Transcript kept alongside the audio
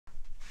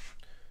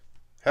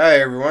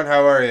Hi everyone,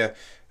 how are you?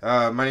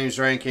 My name is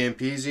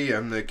rcampese.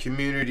 I'm the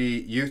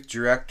Community Youth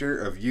Director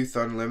of Youth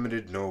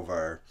Unlimited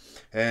Novar.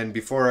 And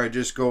before I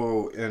just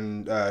go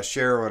and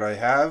share what I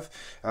have,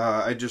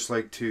 I'd just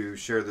like to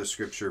share the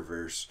scripture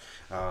verse.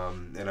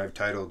 And I've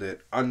titled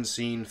it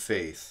Unseen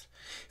Faith.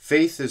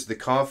 Faith is the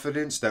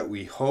confidence that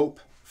we hope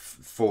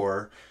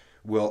for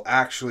will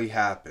actually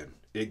happen.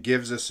 It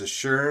gives us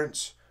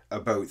assurance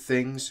about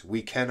things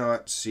we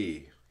cannot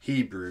see.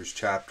 Hebrews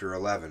chapter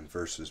 11,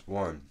 verses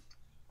 1.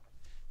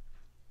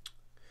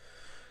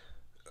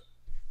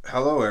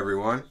 Hello,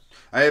 everyone.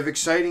 I have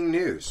exciting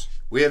news.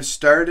 We have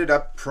started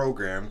a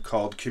program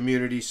called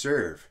Community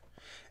Serve,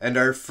 and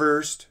our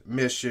first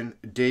mission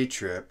day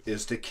trip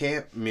is to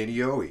Camp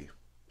Minneowi.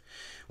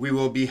 We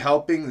will be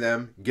helping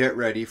them get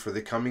ready for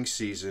the coming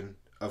season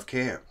of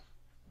camp.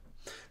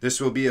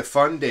 This will be a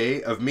fun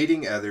day of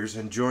meeting others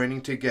and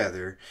joining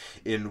together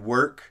in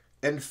work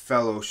and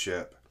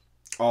fellowship,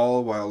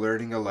 all while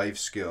learning a life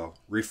skill,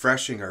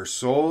 refreshing our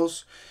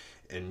souls,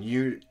 and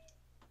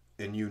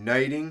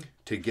uniting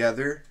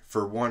together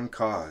for one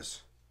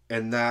cause,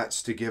 and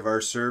that's to give our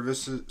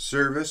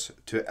service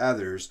to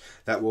others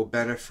that will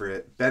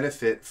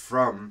benefit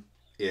from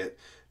it,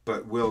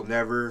 but will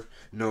never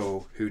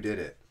know who did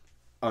it.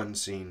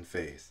 Unseen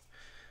faith.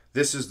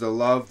 This is the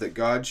love that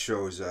God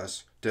shows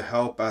us to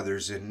help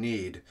others in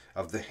need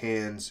of the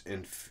hands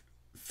and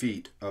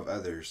feet of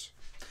others.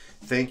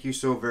 Thank you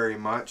so very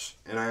much,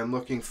 and I am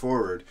looking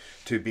forward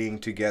to being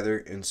together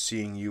and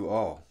seeing you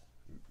all.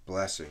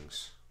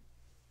 Blessings.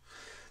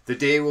 The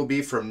day will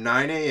be from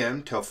 9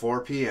 a.m. till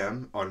 4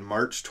 p.m. on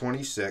March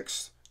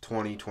 26,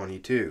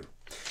 2022.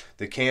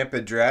 The camp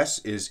address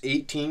is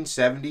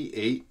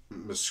 1878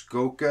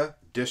 Muskoka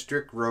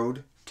District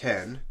Road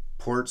 10,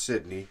 Port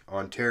Sydney,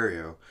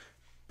 Ontario,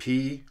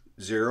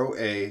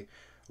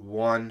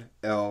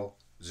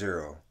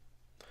 P0A1L0.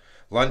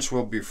 Lunch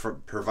will be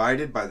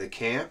provided by the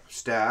camp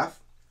staff.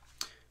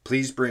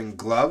 Please bring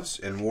gloves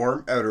and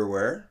warm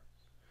outerwear.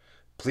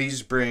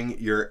 Please bring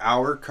your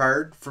hour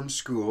card from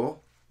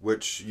school,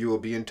 which you will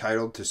be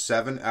entitled to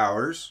 7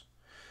 hours.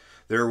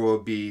 There will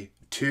be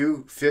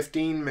two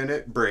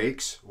 15-minute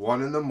breaks,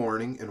 one in the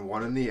morning and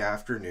one in the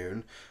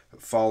afternoon,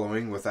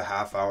 following with a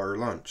half-hour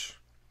lunch.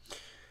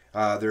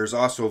 There's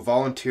also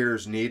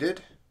volunteers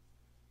needed.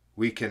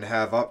 We can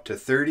have up to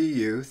 30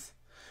 youth,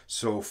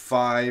 so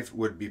 5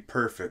 would be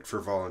perfect for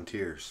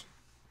volunteers.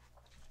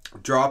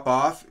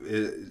 Drop-off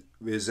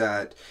is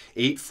at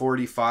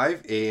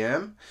 8:45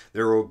 a.m.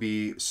 There will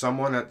be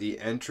someone at the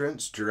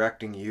entrance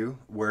directing you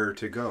where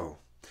to go.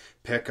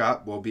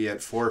 Pickup will be at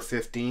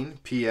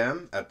 4:15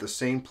 p.m. at the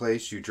same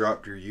place you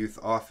dropped your youth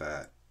off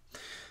at.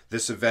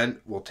 This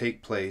event will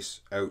take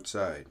place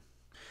outside.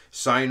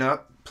 Sign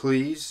up,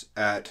 please,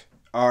 at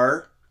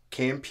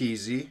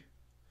rcampese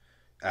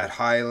at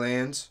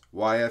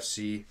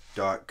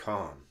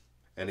highlandsyfc.com.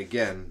 And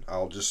again,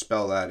 I'll just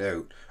spell that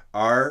out.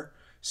 rcampese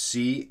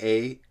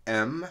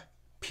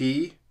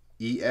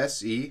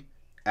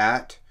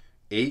at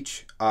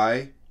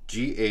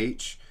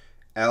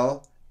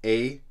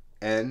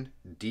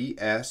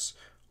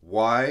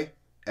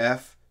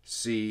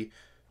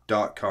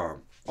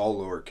highlandsyfc.com,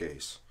 all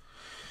lowercase.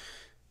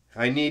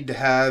 I need to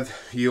have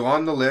you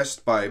on the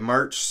list by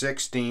March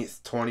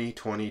 16th,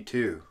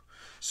 2022,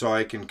 so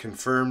I can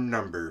confirm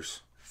numbers.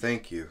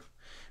 Thank you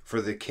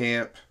for the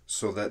camp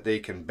so that they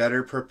can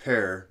better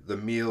prepare the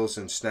meals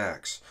and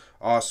snacks.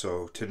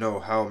 Also, to know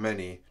how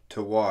many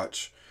to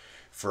watch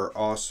for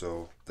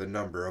also the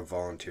number of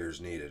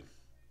volunteers needed.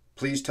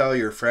 Please tell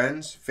your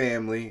friends,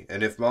 family,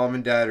 and if mom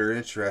and dad are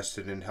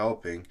interested in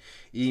helping,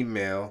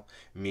 email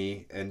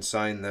me and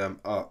sign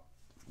them up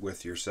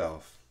with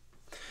yourself.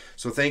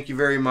 So thank you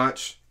very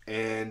much.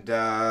 And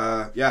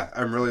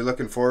I'm really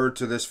looking forward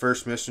to this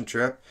first mission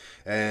trip.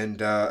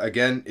 And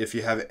again, if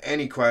you have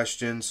any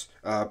questions,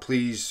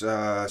 please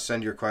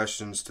send your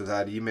questions to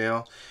that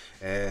email.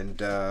 And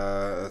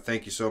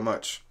thank you so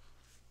much.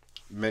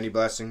 Many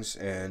blessings,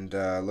 and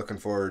looking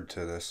forward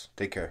to this.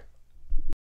 Take care.